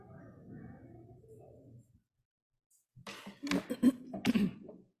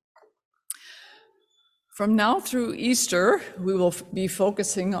From now through Easter, we will be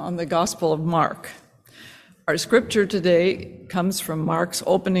focusing on the Gospel of Mark. Our scripture today comes from Mark's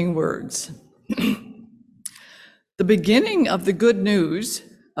opening words. The beginning of the good news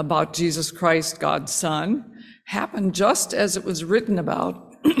about Jesus Christ, God's Son, happened just as it was written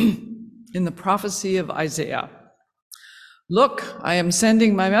about in the prophecy of Isaiah. Look, I am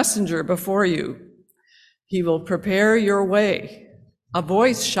sending my messenger before you. He will prepare your way. A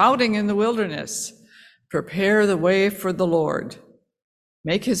voice shouting in the wilderness, prepare the way for the Lord.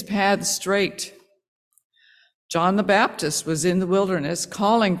 Make his paths straight. John the Baptist was in the wilderness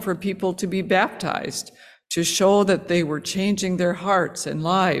calling for people to be baptized to show that they were changing their hearts and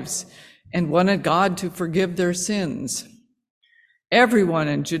lives and wanted God to forgive their sins. Everyone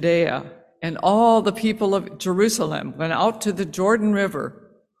in Judea and all the people of Jerusalem went out to the Jordan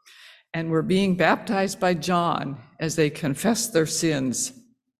River and were being baptized by John as they confessed their sins.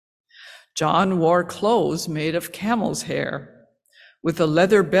 John wore clothes made of camel's hair, with a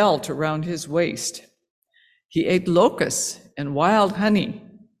leather belt around his waist. He ate locusts and wild honey.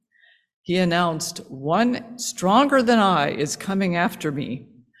 He announced, "One stronger than I is coming after me.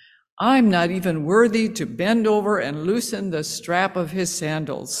 I'm not even worthy to bend over and loosen the strap of his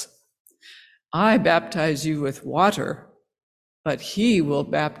sandals. I baptize you with water, but he will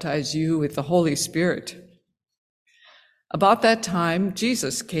baptize you with the Holy Spirit." About that time,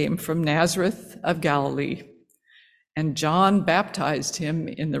 Jesus came from Nazareth of Galilee, and John baptized him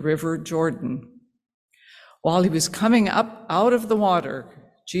in the river Jordan. While he was coming up out of the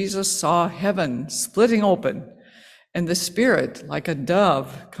water, Jesus saw heaven splitting open, and the Spirit like a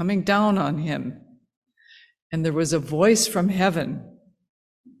dove coming down on him. And there was a voice from heaven,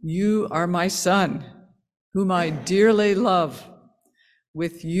 "You are my Son, whom I dearly love.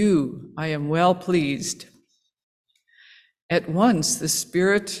 With you I am well pleased." At once the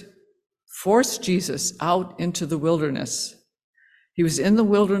Spirit forced Jesus out into the wilderness. He was in the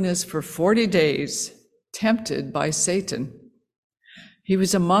wilderness for 40 days, tempted by Satan. He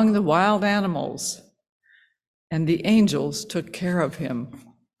was among the wild animals, and the angels took care of him.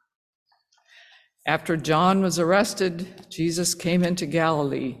 After John was arrested, Jesus came into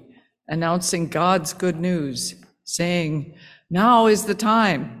Galilee, announcing God's good news, saying, "Now is the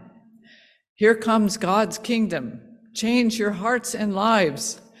time. Here comes God's kingdom. Change your hearts and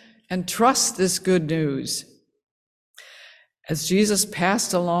lives and trust this good news." As Jesus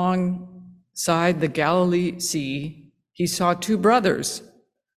passed alongside the Galilee Sea, he saw two brothers,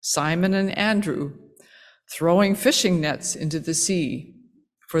 Simon and Andrew, throwing fishing nets into the sea,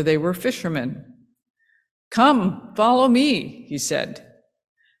 for they were fishermen. "Come, follow me," he said,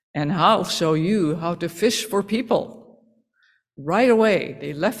 "and I'll show you how to fish for people." Right away,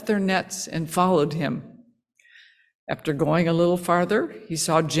 they left their nets and followed him. After going a little farther, he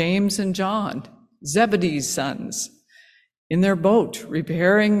saw James and John, Zebedee's sons, in their boat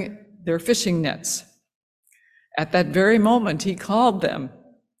repairing their fishing nets. At that very moment, he called them.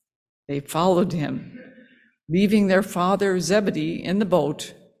 They followed him, leaving their father Zebedee in the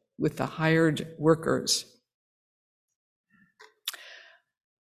boat with the hired workers.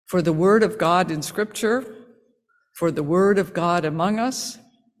 For the word of God in Scripture, for the word of God among us,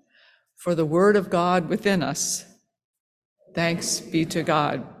 for the word of God within us, thanks be to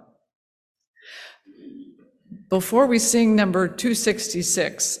God. Before we sing number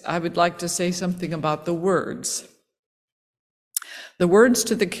 266, I would like to say something about the words. The words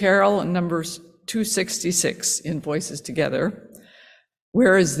to the carol in number 266 in Voices Together,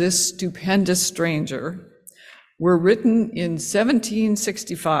 "Where is this stupendous stranger?" were written in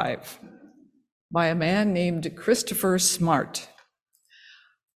 1765 by a man named Christopher Smart.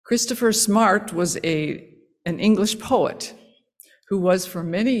 Christopher Smart was an English poet who was for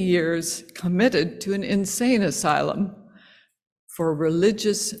many years committed to an insane asylum for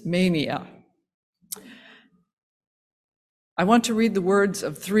religious mania. I want to read the words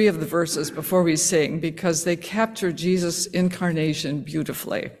of 3 of the verses before we sing because they capture Jesus' incarnation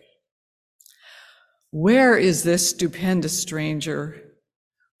beautifully. "Where is this stupendous stranger?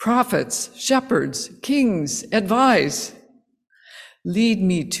 Prophets, shepherds, kings, advise. Lead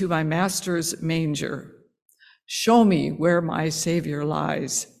me to my master's manger. Show me where my Savior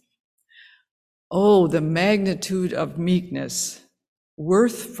lies. Oh, the magnitude of meekness,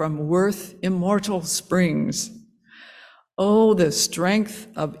 worth from worth immortal springs. Oh, the strength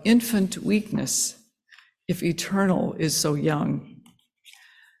of infant weakness, if eternal is so young.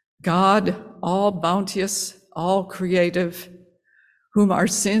 God, all bounteous, all creative, whom our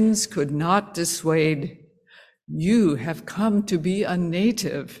sins could not dissuade, you have come to be a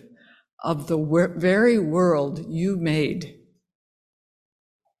native of the very world you made."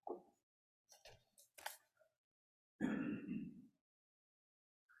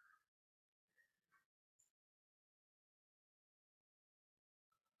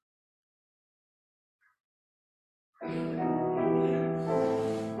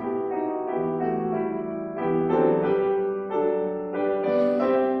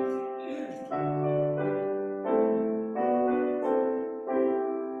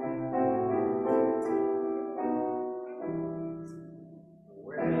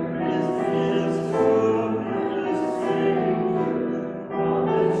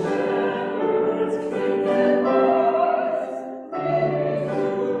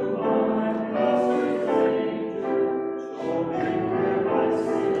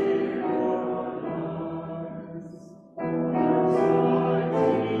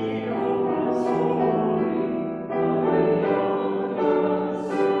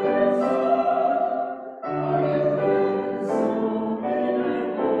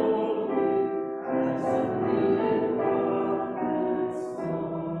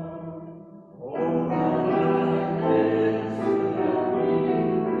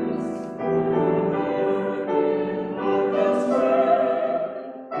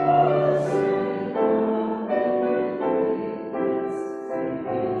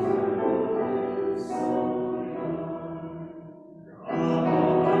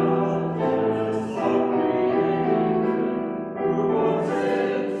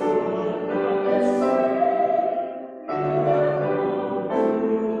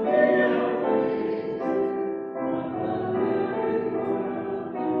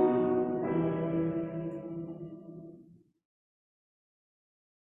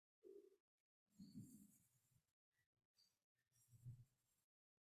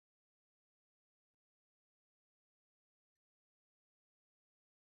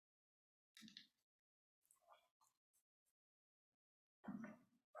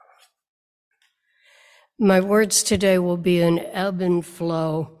 My words today will be an ebb and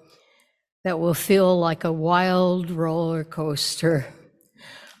flow that will feel like a wild roller coaster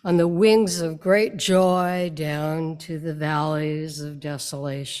on the wings of great joy down to the valleys of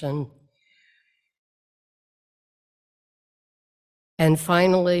desolation. And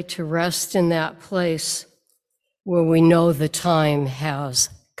finally, to rest in that place where we know the time has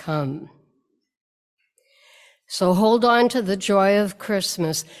come. So hold on to the joy of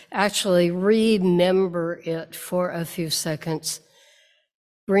Christmas. Actually, remember it for a few seconds,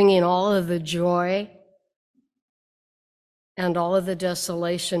 bringing all of the joy and all of the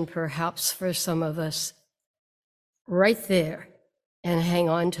desolation, perhaps for some of us, right there, and hang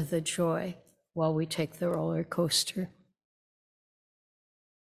on to the joy while we take the roller coaster.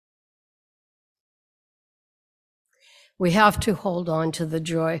 We have to hold on to the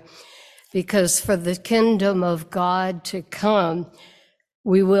joy, because for the kingdom of God to come,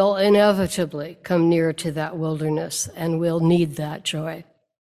 we will inevitably come near to that wilderness, and we'll need that joy.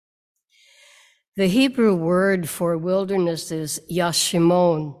 The Hebrew word for wilderness is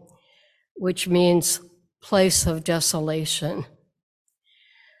Yashimon, which means place of desolation.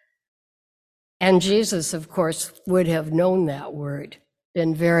 And Jesus, of course, would have known that word,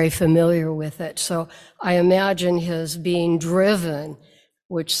 been very familiar with it. So I imagine his being driven,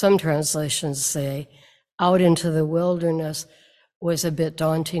 which some translations say, out into the wilderness was a bit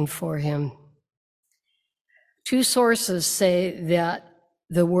daunting for him. Two sources say that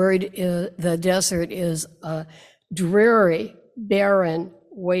the desert is a dreary, barren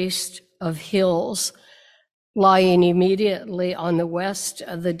waste of hills lying immediately on the west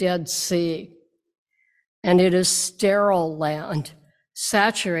of the Dead Sea. And it is sterile land,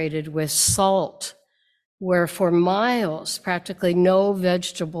 saturated with salt, where for miles practically no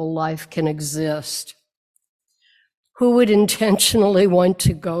vegetable life can exist. Who would intentionally want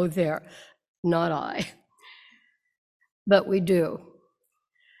to go there? Not I. But we do.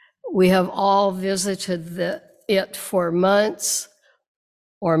 We have all visited it for months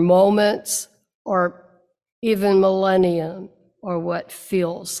or moments or even millennium, or what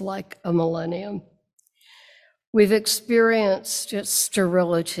feels like a millennium. We've experienced its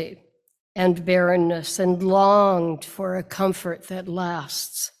sterility and barrenness and longed for a comfort that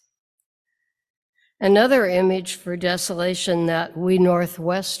lasts. Another image for desolation that we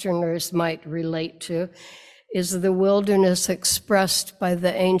Northwesterners might relate to is the wilderness expressed by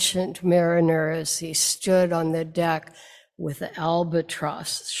the ancient mariner as he stood on the deck with the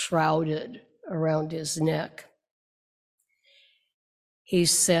albatross shrouded around his neck. He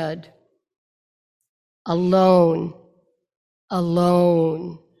said, "Alone,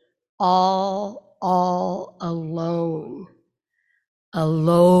 alone, all alone,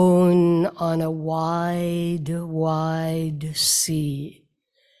 alone on a wide, wide sea,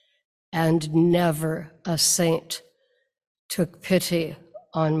 and never a saint took pity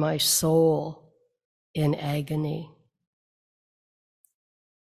on my soul in agony."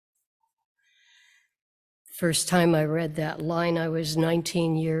 First time I read that line, I was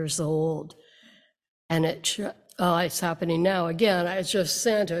 19 years old. And it's happening now again. It just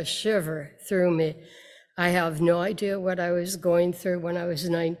sent a shiver through me. I have no idea what I was going through when I was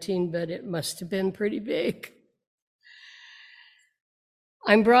 19, but it must have been pretty big.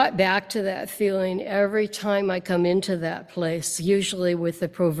 I'm brought back to that feeling every time I come into that place, usually with the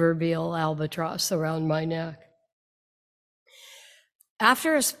proverbial albatross around my neck.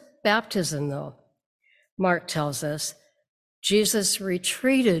 After his baptism, though, Mark tells us, Jesus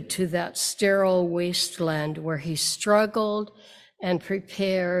retreated to that sterile wasteland where he struggled and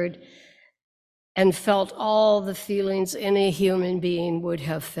prepared and felt all the feelings any human being would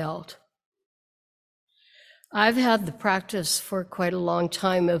have felt. I've had the practice for quite a long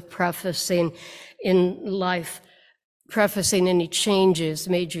time of prefacing in life, prefacing any changes,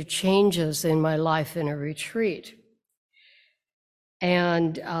 major changes in my life in a retreat.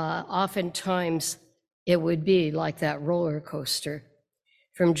 And oftentimes it would be like that roller coaster,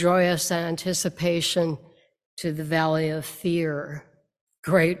 from joyous anticipation to the valley of fear,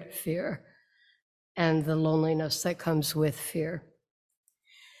 great fear, and the loneliness that comes with fear.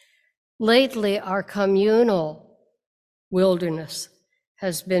 Lately, our communal wilderness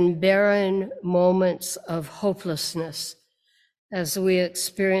has been barren moments of hopelessness as we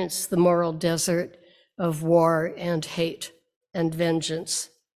experience the moral desert of war and hate and vengeance.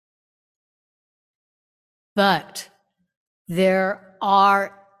 But there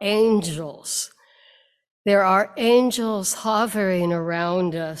are angels. There are angels hovering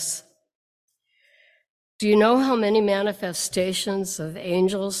around us. Do you know how many manifestations of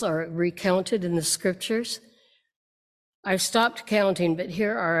angels are recounted in the scriptures? I've stopped counting, but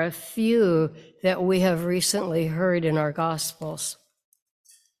here are a few that we have recently heard in our Gospels.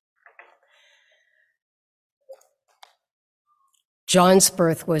 John's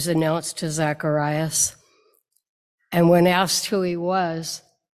birth was announced to Zacharias, and when asked who he was,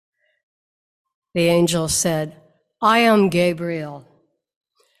 the angel said, "I am Gabriel.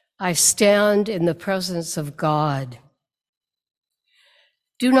 I stand in the presence of God.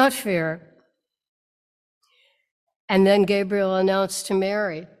 Do not fear." And then Gabriel announced to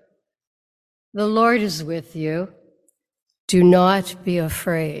Mary, "The Lord is with you. Do not be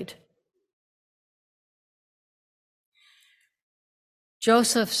afraid."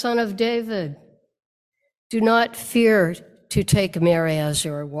 Joseph, son of David, do not fear to take Mary as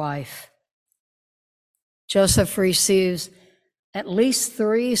your wife. Joseph receives at least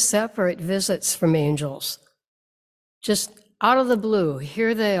 3 separate visits from angels. Just out of the blue,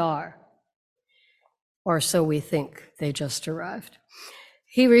 here they are. Or so we think, they just arrived.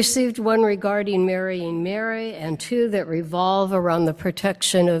 He received one regarding marrying Mary and 2 that revolve around the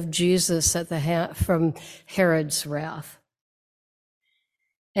protection of Jesus from Herod's wrath.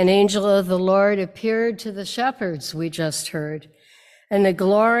 An angel of the Lord appeared to the shepherds, we just heard, and the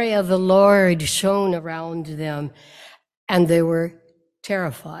glory of the Lord shone around them, and they were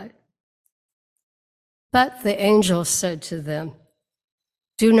terrified. But the angel said to them,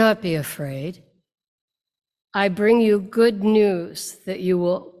 "Do not be afraid. I bring you good news that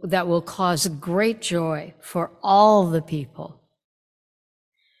will cause great joy for all the people."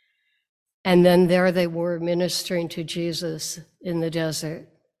 And then there they were ministering to Jesus in the desert.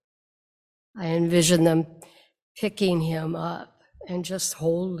 I envision them picking him up and just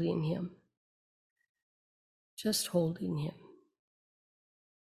holding him. Just holding him.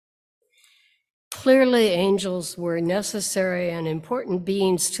 Clearly, angels were necessary and important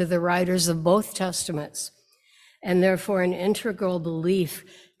beings to the writers of both Testaments, and therefore an integral belief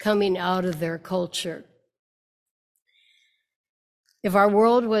coming out of their culture. If our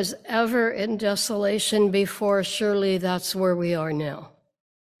world was ever in desolation before, surely that's where we are now.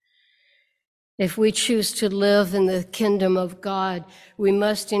 If we choose to live in the kingdom of God, we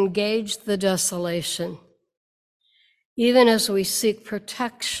must engage the desolation, even as we seek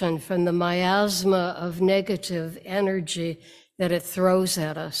protection from the miasma of negative energy that it throws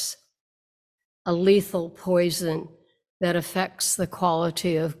at us, a lethal poison that affects the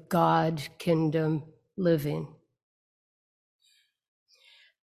quality of God kingdom living.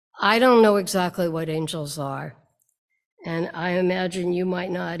 I don't know exactly what angels are, and I imagine you might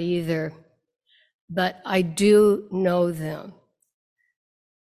not either, but I do know them.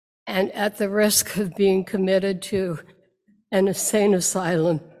 And at the risk of being committed to an insane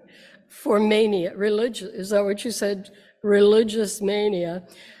asylum for mania, religious, is that what you said? Religious mania.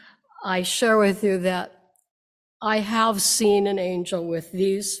 I share with you that I have seen an angel with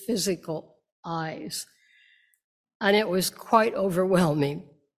these physical eyes, and it was quite overwhelming.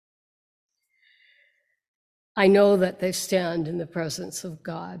 I know that they stand in the presence of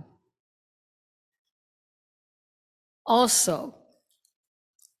God. Also,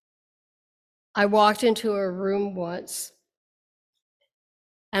 I walked into a room once,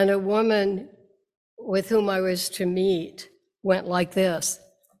 and a woman with whom I was to meet went like this.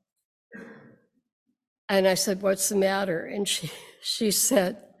 And I said, "What's the matter?" And she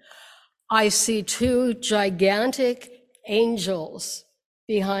said, "I see two gigantic angels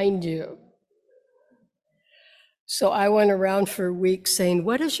behind you." So I went around for weeks saying,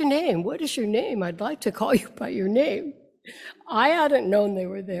 "What is your name? What is your name? I'd like to call you by your name." I hadn't known they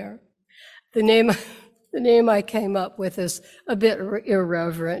were there. The name I came up with is a bit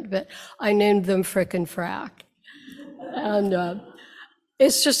irreverent, but I named them Frick and Frack. And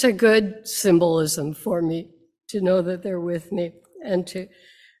it's just a good symbolism for me to know that they're with me and to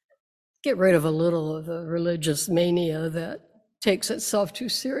get rid of a little of the religious mania that takes itself too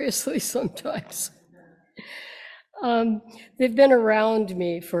seriously sometimes. They've been around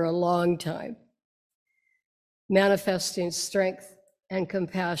me for a long time, manifesting strength and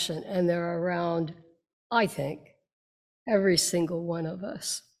compassion, and they're around, I think, every single one of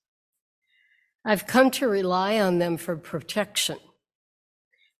us. I've come to rely on them for protection,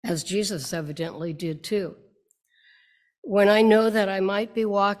 as Jesus evidently did too. When I know that I might be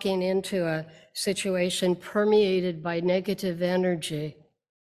walking into a situation permeated by negative energy,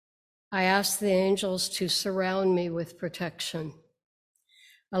 I ask the angels to surround me with protection,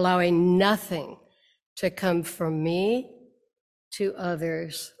 allowing nothing to come from me to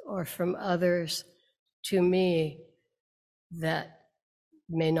others or from others to me that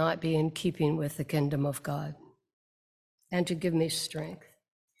may not be in keeping with the kingdom of God, and to give me strength.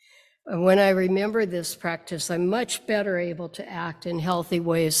 And when I remember this practice, I'm much better able to act in healthy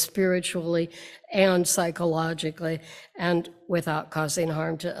ways spiritually and psychologically and without causing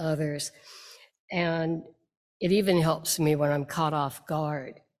harm to others. And it even helps me when I'm caught off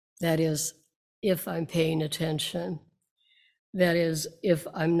guard. That is, if I'm paying attention. That is, if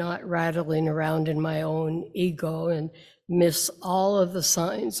I'm not rattling around in my own ego and miss all of the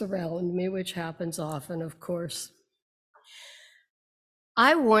signs around me, which happens often, of course.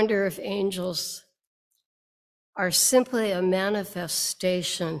 I wonder if angels are simply a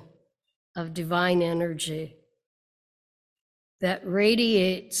manifestation of divine energy that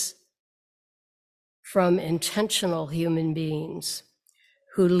radiates from intentional human beings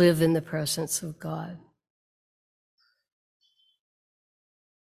who live in the presence of God.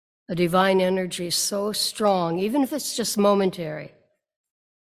 A divine energy so strong, even if it's just momentary,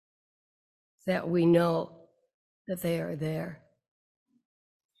 that we know that they are there.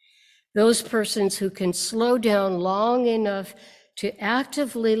 Those persons who can slow down long enough to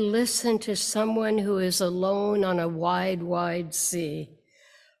actively listen to someone who is alone on a wide, wide sea,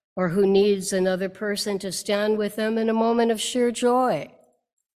 or who needs another person to stand with them in a moment of sheer joy.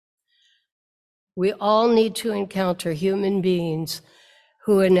 We all need to encounter human beings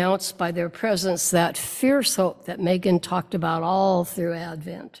who announce by their presence that fierce hope that Megan talked about all through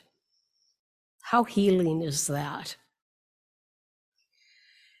Advent. How healing is that?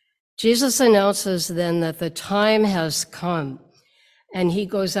 Jesus announces then that the time has come, and he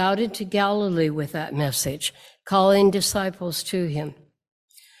goes out into Galilee with that message, calling disciples to him.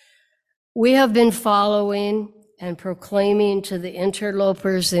 We have been following and proclaiming to the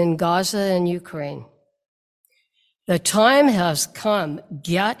interlopers in Gaza and Ukraine, the time has come,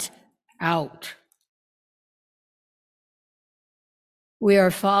 get out. We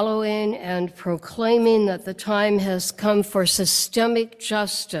are following and proclaiming that the time has come for systemic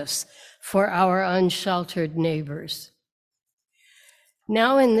justice for our unsheltered neighbors.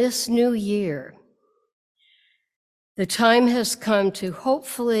 Now in this new year, the time has come to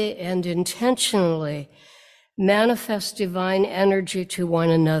hopefully and intentionally manifest divine energy to one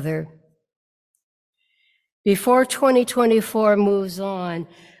another. Before 2024 moves on,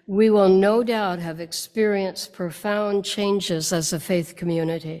 we will no doubt have experienced profound changes as a faith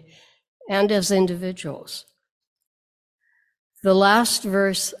community and as individuals. The last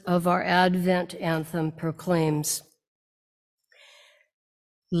verse of our Advent anthem proclaims,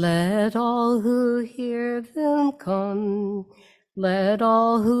 "Let all who hear them come, let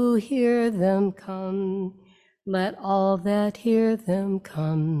all who hear them come, let all that hear them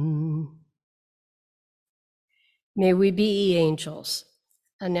come." May we be angels,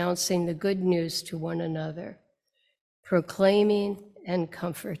 announcing the good news to one another, proclaiming and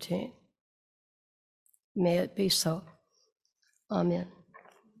comforting. May it be so. Amen.